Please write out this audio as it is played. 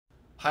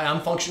Hi,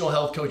 I'm Functional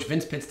Health Coach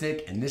Vince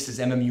Pitstick, and this is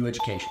MMU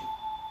Education.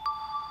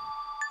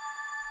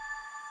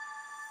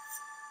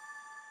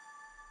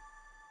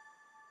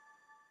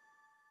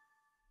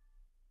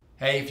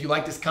 Hey, if you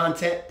like this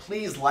content,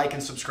 please like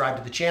and subscribe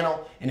to the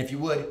channel, and if you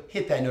would,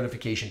 hit that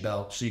notification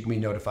bell so you can be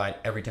notified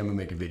every time we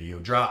make a video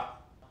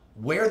drop.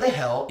 Where the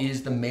hell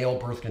is the male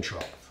birth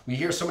control? We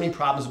hear so many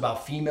problems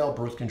about female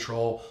birth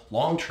control,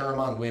 long-term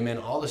on women,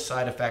 all the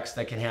side effects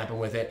that can happen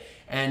with it,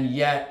 and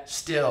yet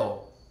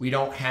still we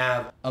don't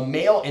have a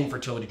male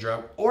infertility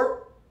drug,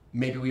 or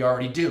maybe we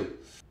already do.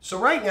 So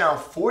right now,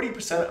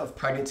 40% of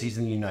pregnancies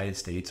in the United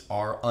States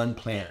are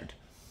unplanned.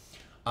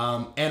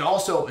 And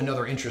also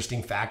another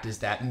interesting fact is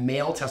that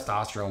male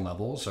testosterone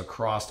levels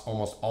across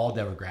almost all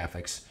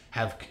demographics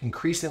have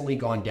increasingly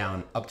gone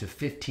down up to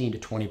 15 to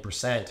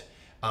 20%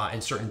 in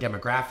certain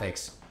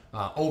demographics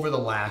over the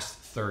last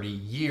 30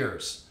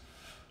 years.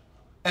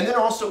 And then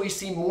also we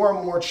see more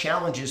and more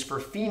challenges for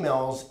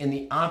females in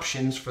the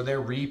options for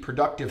their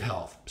reproductive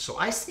health. So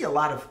I see a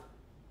lot of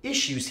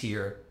issues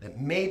here that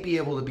may be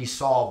able to be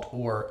solved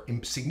or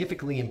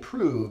significantly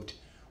improved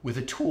with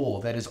a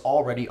tool that is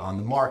already on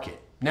the market.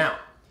 Now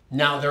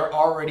there are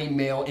already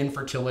male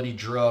infertility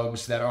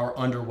drugs that are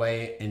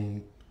underway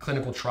in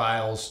clinical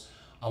trials.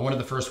 One of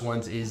the first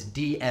ones is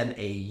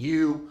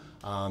DMAU,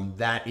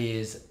 that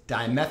is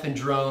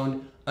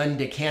dimethindrone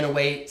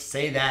undecanoate.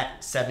 Say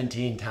that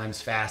 17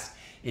 times fast.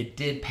 It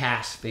did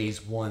pass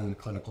phase 1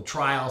 clinical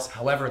trials.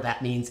 However,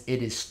 that means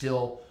it is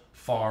still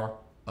far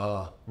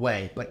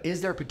away. But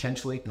is there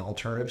potentially an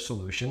alternative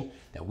solution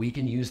that we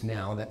can use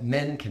now that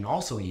men can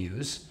also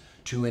use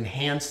to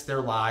enhance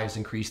their lives,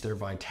 increase their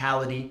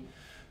vitality,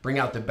 bring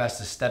out the best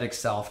aesthetic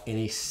self in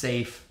a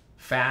safe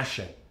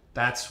fashion?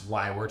 That's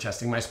why we're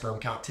testing my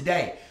sperm count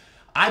today.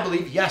 I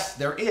believe, yes,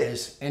 there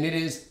is, and it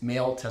is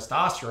male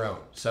testosterone.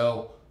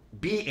 So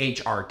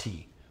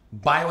BHRT,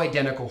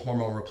 Bioidentical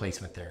Hormone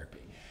Replacement Therapy.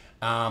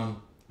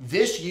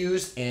 This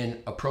used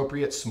in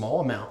appropriate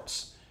small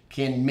amounts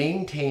can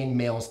maintain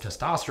males'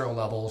 testosterone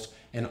levels,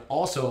 and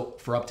also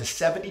for up to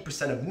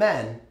 70% of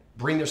men,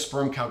 bring their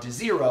sperm count to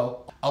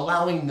 0,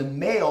 allowing the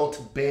male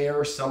to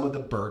bear some of the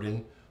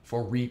burden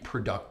for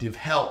reproductive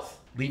health.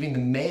 Leaving the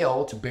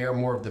male to bear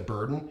more of the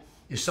burden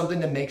is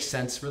something that makes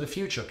sense for the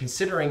future,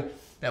 considering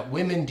that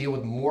women deal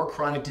with more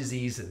chronic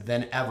disease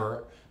than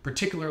ever,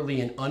 particularly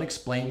in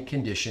unexplained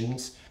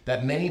conditions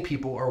that many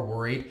people are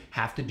worried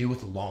have to do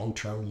with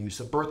long-term use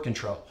of birth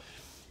control.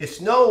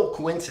 It's no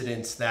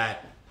coincidence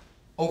that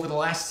over the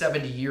last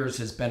 70 years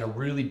has been a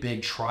really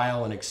big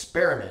trial and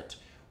experiment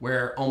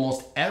where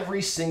almost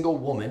every single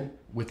woman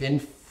within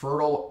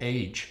fertile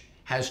age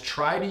has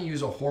tried to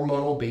use a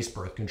hormonal-based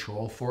birth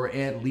control for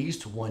at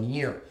least 1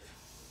 year.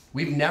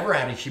 We've never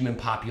had a human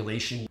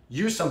population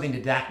use something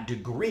to that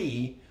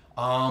degree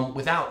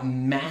without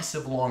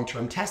massive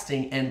long-term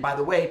testing. And by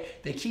the way,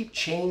 they keep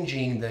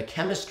changing the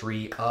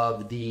chemistry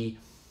of the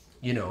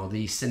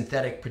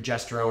synthetic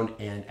progesterone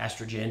and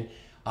estrogen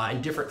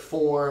in different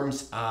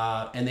forms,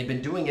 and they've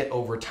been doing it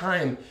over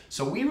time.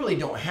 So we really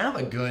don't have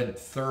a good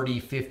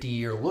 30,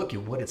 50-year look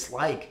at what it's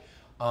like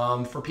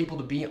for people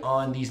to be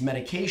on these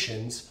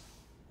medications,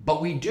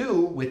 but we do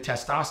with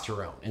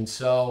testosterone. And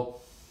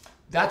so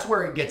that's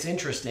where it gets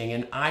interesting.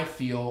 And I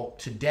feel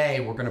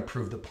today we're gonna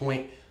prove the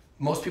point.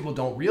 Most people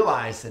don't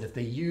realize that if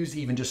they use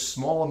even just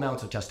small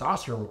amounts of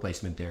testosterone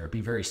replacement therapy,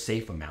 very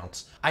safe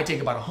amounts. I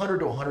take about 100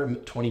 to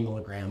 120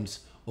 milligrams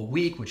a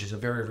week, which is a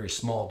very, very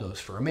small dose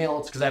for a male.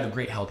 It's because I have a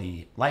great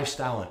healthy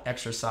lifestyle and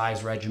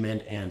exercise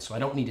regimen, and so I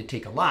don't need to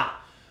take a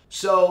lot.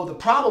 So the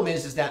problem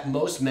is that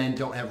most men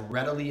don't have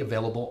readily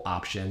available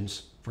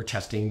options for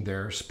testing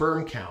their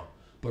sperm count.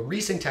 But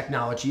recent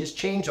technology has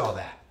changed all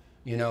that.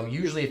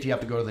 Usually if you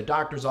have to go to the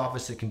doctor's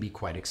office, it can be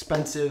quite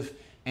expensive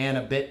and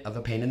a bit of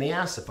a pain in the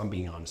ass, if I'm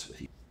being honest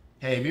with you.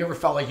 Hey, have you ever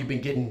felt like you've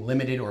been getting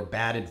limited or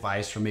bad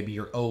advice from maybe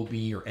your OB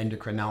or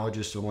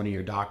endocrinologist or one of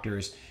your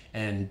doctors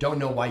and don't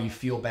know why you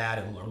feel bad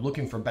and are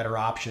looking for better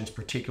options,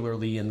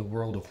 particularly in the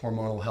world of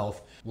hormonal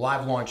health? Well,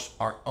 I've launched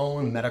our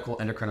own medical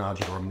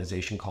endocrinology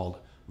organization called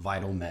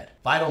VitalMed.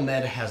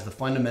 VitalMed has the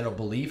fundamental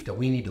belief that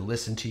we need to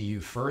listen to you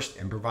first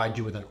and provide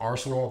you with an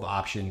arsenal of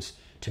options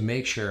to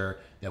make sure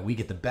that we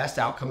get the best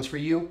outcomes for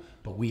you,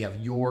 but we have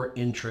your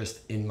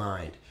interest in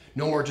mind.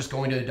 No more just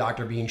going to the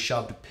doctor being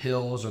shoved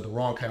pills or the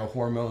wrong kind of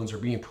hormones or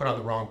being put on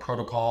the wrong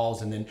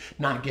protocols and then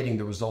not getting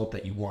the result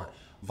that you want.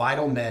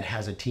 VitalMed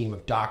has a team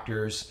of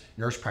doctors,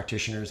 nurse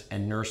practitioners,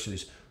 and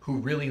nurses who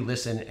really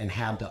listen and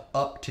have the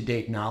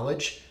up-to-date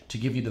knowledge to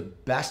give you the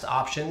best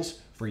options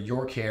for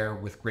your care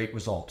with great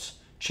results.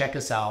 Check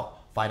us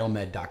out,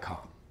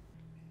 vitalmed.com.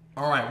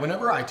 All right,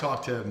 whenever I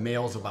talk to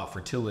males about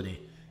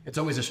fertility, it's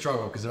always a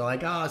struggle because they're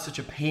like, oh, it's such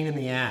a pain in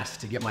the ass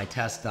to get my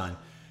test done.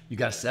 You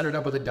got to set it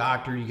up with a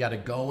doctor. You got to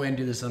go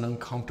into this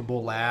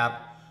uncomfortable lab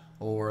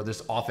or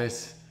this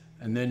office,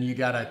 and then you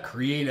got to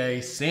create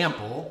a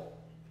sample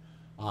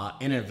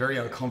in a very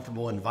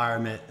uncomfortable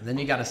environment. And then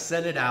you got to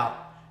send it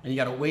out and you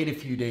got to wait a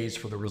few days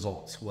for the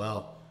results.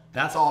 Well,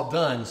 that's all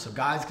done so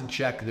guys can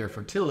check their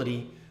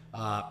fertility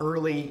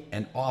early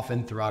and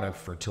often throughout a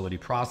fertility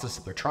process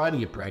if they're trying to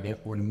get pregnant,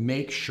 or to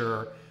make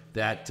sure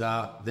that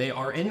they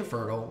are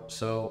infertile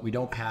so we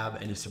don't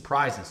have any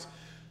surprises.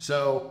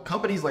 So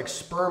companies like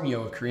Sperm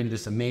have created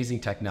this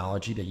amazing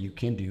technology that you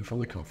can do from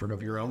the comfort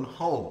of your own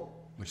home,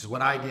 which is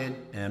what I did,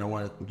 and I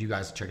want you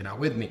guys to check it out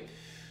with me.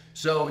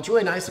 So it's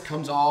really nice. It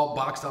comes all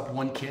boxed up in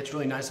one kit. It's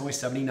really nice, only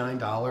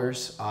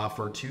 $79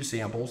 for 2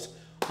 samples.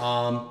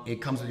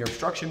 It comes with your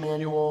instruction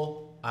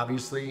manual,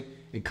 obviously.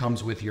 It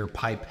comes with your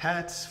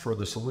pipettes for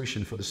the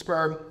solution for the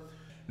sperm.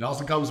 It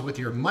also comes with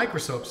your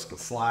microscope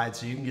slide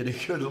so you can get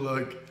a good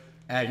look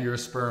at your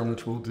sperm,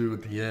 which we'll do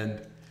at the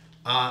end.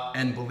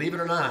 And believe it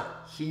or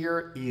not,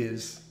 here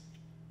is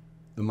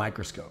the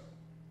microscope.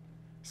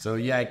 So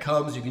yeah, it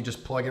comes, you can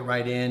just plug it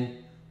right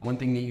in. One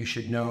thing that you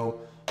should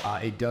know,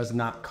 it does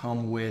not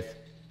come with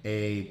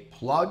a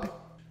plug,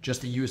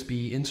 just a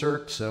USB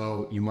insert.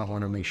 So you might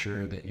want to make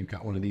sure that you've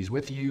got one of these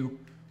with you,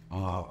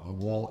 a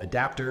wall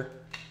adapter.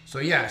 So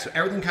yeah, so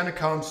everything kind of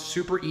comes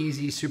super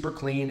easy, super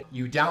clean.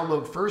 You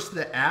download first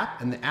the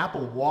app, and the app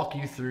will walk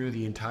you through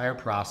the entire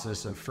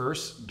process of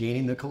first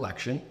gaining the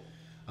collection,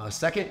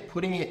 second,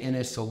 putting it in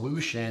a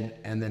solution,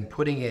 and then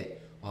putting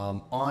it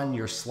on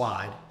your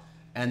slide,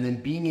 and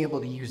then being able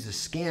to use the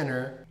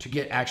scanner to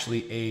get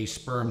actually a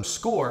sperm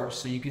score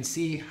so you can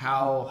see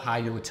how high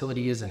your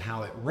motility is and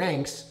how it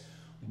ranks,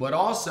 but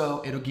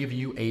also it'll give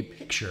you a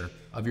picture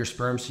of your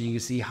sperm so you can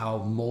see how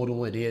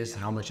motile it is,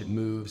 how much it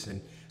moves.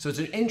 And so it's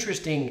an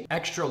interesting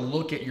extra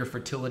look at your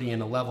fertility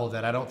in a level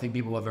that I don't think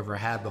people have ever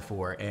had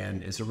before,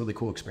 and it's a really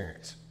cool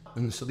experience.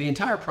 And so the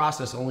entire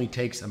process only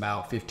takes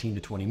about 15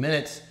 to 20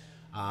 minutes.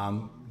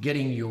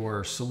 Getting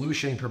your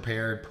solution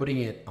prepared, putting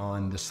it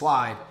on the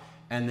slide,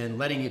 and then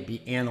letting it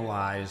be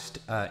analyzed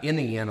in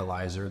the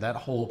analyzer. That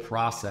whole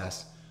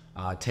process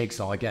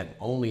takes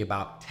only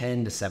about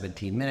 10 to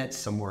 17 minutes,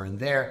 somewhere in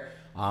there.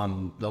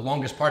 The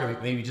longest part of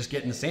it, maybe just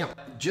getting the sample.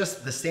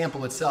 Just the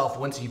sample itself,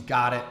 once you've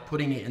got it,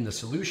 putting it in the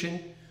solution,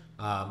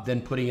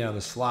 then putting it on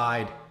the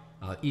slide.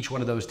 Each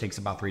one of those takes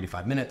about 3 to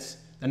 5 minutes.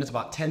 Then it's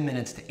about 10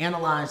 minutes to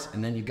analyze,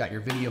 and then you've got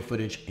your video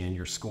footage and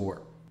your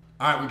score.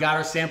 All right, we got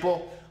our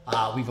sample.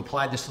 We've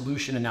applied the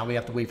solution, and now we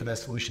have to wait for that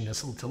solution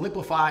to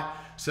liquefy.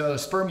 So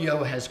Sperm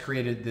has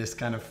created this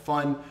kind of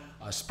fun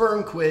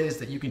sperm quiz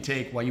that you can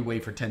take while you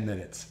wait for 10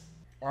 minutes.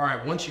 All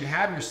right, once you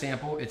have your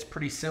sample, it's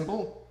pretty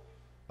simple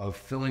of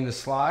filling the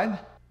slide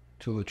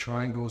till the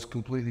triangle is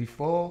completely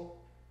full,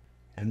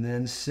 and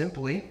then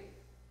simply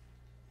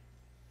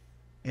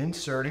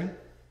inserting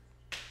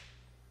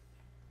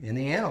in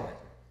the analyzer.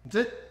 That's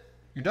it.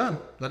 You're done.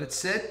 Let it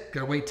sit.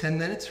 Gotta wait 10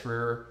 minutes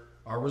for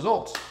our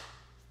results.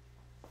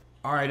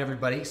 All right,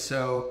 everybody.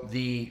 So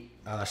the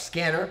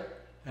scanner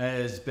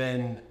has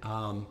been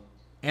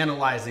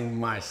analyzing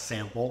my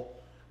sample,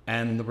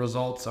 and the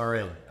results are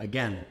in.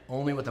 Again,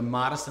 only with a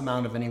modest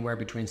amount of anywhere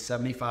between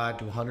 75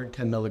 to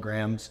 110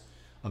 milligrams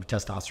of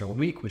testosterone a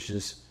week, which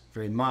is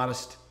very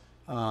modest.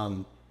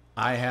 I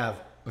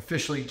have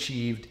officially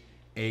achieved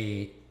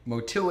a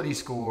motility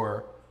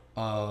score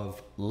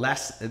of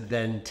less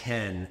than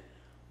 10.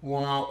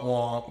 Wah,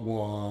 wah,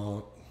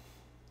 wah.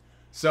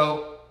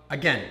 So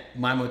again,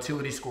 my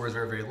motility scores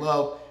are very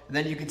low. And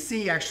then you can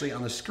see actually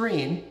on the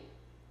screen,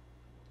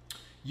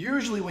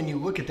 usually when you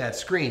look at that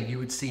screen, you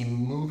would see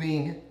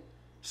moving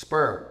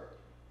sperm.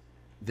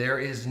 There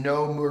is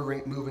no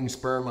moving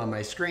sperm on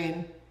my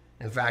screen.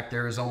 In fact,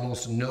 there is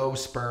almost no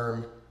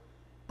sperm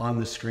on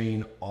the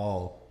screen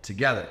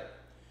altogether.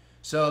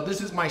 So this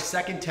is my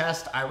second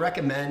test. I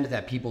recommend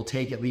that people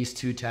take at least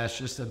 2 tests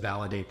just to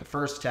validate the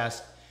first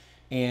test.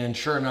 And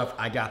sure enough,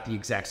 I got the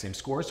exact same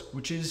scores,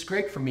 which is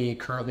great for me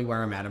currently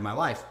where I'm at in my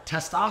life.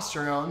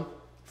 Testosterone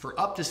for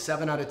up to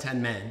 7 out of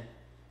 10 men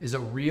is a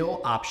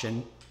real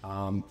option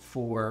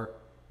for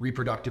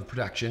reproductive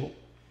protection.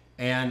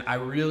 And I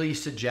really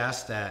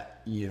suggest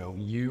that,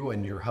 you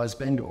and your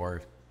husband, or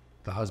if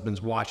the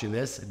husband's watching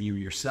this, if you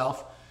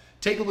yourself,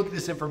 take a look at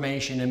this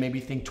information and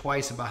maybe think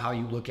twice about how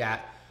you look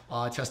at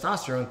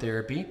testosterone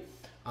therapy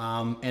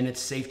and its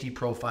safety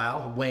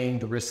profile, weighing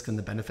the risk and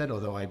the benefit,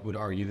 although I would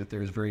argue that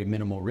there's very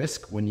minimal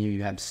risk when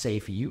you have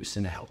safe use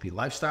and a healthy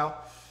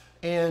lifestyle.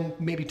 And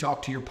maybe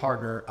talk to your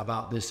partner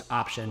about this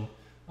option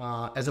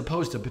as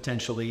opposed to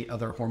potentially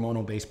other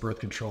hormonal-based birth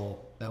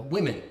control that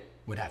women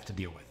would have to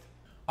deal with.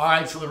 All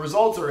right, so the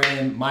results are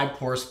in. My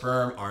poor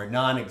sperm are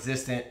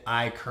non-existent.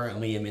 I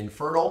currently am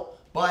infertile,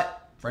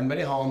 but for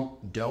anybody at home,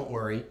 don't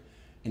worry.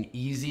 An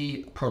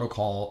easy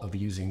protocol of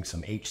using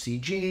some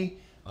HCG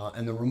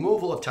and the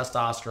removal of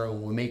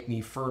testosterone will make me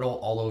fertile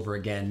all over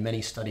again.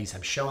 Many studies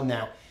have shown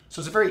that.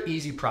 So it's a very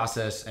easy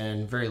process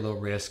and very low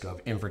risk of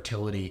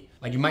infertility,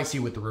 like you might see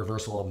with the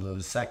reversal of the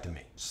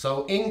vasectomy.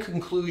 So in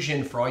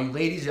conclusion, for all you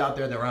ladies out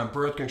there that are on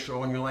birth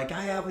control and you're like,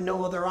 I have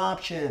no other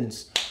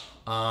options,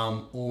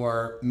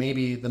 or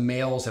maybe the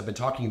males have been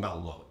talking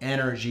about low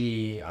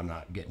energy, I'm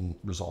not getting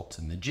results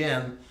in the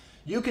gym,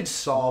 you could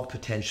solve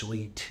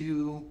potentially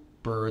 2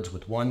 birds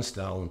with 1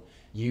 stone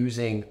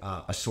using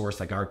a source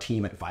like our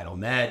team at Vital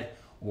Med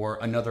or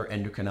another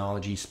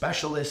endocrinology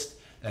specialist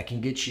that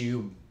can get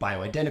you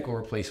bioidentical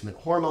replacement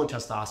hormone,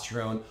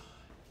 testosterone,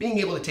 being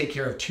able to take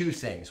care of two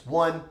things.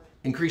 One,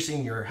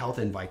 increasing your health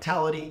and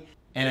vitality,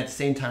 and at the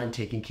same time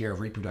taking care of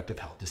reproductive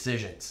health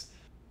decisions.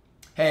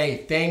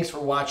 Hey, thanks for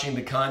watching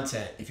the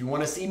content. If you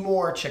want to see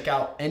more, check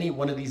out any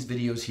one of these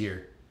videos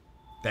here.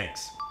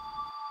 Thanks.